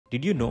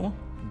Did you know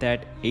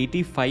that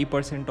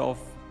 85% of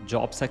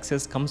job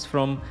success comes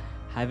from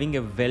having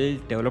a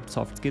well-developed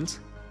soft skills?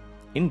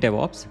 In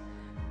DevOps,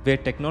 where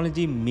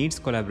technology meets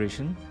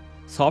collaboration,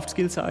 soft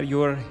skills are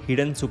your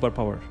hidden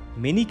superpower.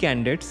 Many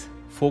candidates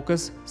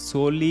focus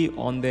solely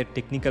on their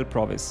technical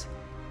prowess,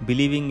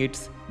 believing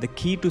it's the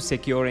key to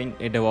securing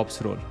a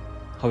DevOps role.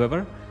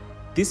 However,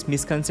 this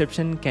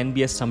misconception can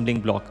be a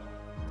stumbling block.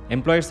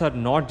 Employers are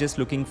not just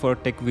looking for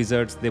tech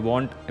wizards, they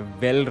want a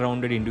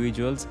well-rounded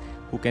individuals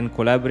who can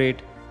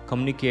collaborate,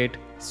 communicate,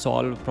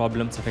 solve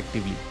problems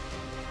effectively.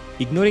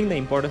 Ignoring the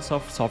importance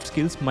of soft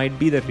skills might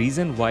be the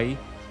reason why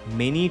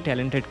many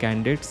talented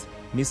candidates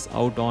miss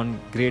out on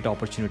great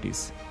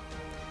opportunities.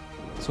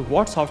 So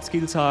what soft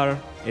skills are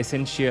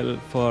essential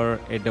for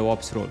a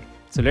DevOps role?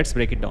 So let's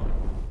break it down.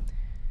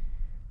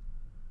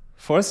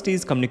 First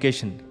is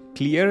communication.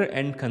 Clear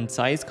and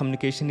concise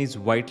communication is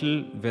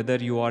vital whether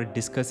you are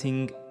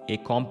discussing a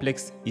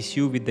complex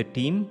issue with the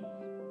team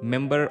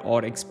member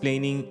or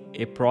explaining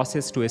a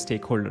process to a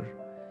stakeholder.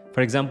 For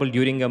example,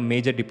 during a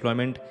major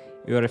deployment,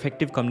 your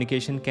effective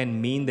communication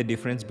can mean the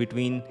difference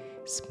between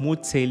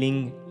smooth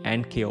sailing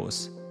and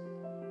chaos.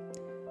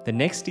 The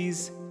next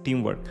is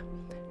teamwork.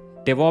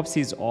 DevOps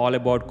is all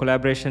about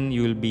collaboration.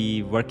 You will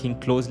be working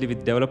closely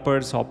with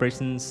developers,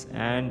 operations,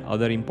 and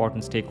other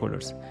important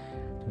stakeholders.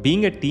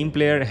 Being a team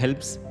player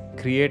helps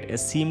create a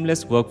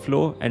seamless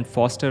workflow and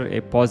foster a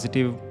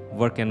positive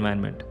work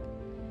environment.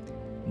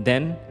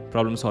 Then,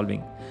 problem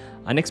solving.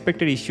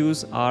 Unexpected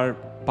issues are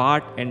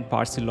part and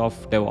parcel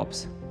of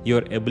DevOps.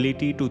 Your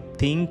ability to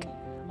think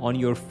on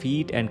your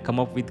feet and come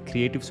up with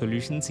creative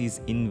solutions is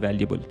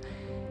invaluable.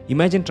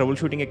 Imagine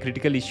troubleshooting a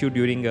critical issue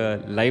during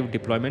a live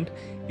deployment.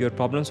 Your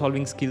problem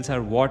solving skills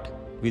are what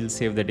will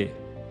save the day.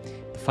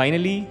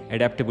 Finally,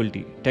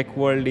 adaptability. Tech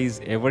world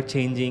is ever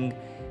changing.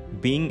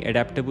 Being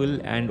adaptable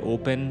and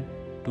open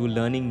to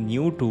learning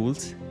new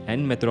tools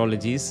and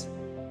methodologies,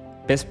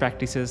 best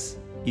practices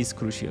is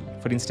crucial.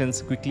 For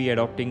instance, quickly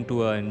adapting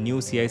to a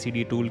new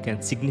CI/CD tool can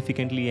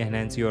significantly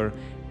enhance your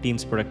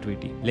team's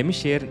productivity. Let me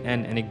share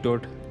an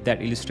anecdote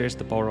that illustrates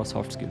the power of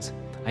soft skills.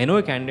 I know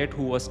a candidate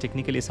who was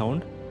technically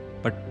sound,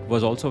 but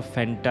was also a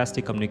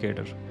fantastic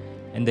communicator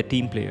and the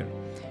team player.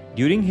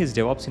 During his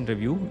DevOps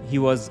interview, he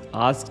was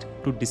asked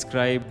to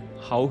describe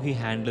how he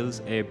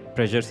handles a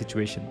pressure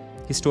situation.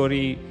 His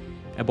story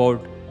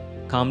about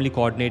calmly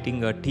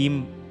coordinating a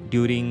team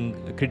during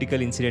a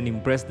critical incident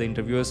impressed the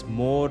interviewers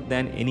more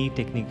than any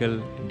technical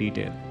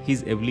detail.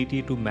 His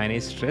ability to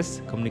manage stress,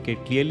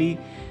 communicate clearly,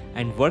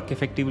 and work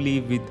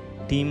effectively with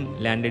team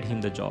landed him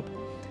the job.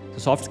 So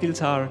soft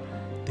skills are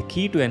the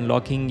key to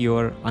unlocking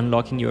your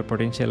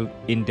potential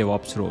in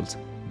DevOps roles.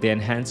 They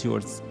enhance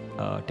your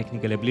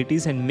technical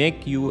abilities and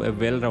make you a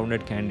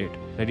well-rounded candidate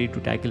ready to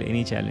tackle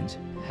any challenge.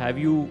 Have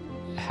you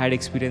had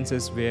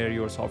experiences where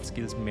your soft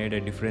skills made a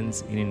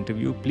difference in an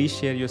interview? Please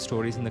share your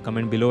stories in the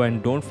comment below,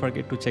 and don't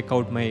forget to check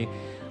out my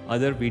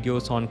other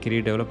videos on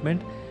career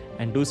development,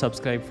 and do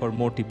subscribe for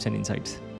more tips and insights.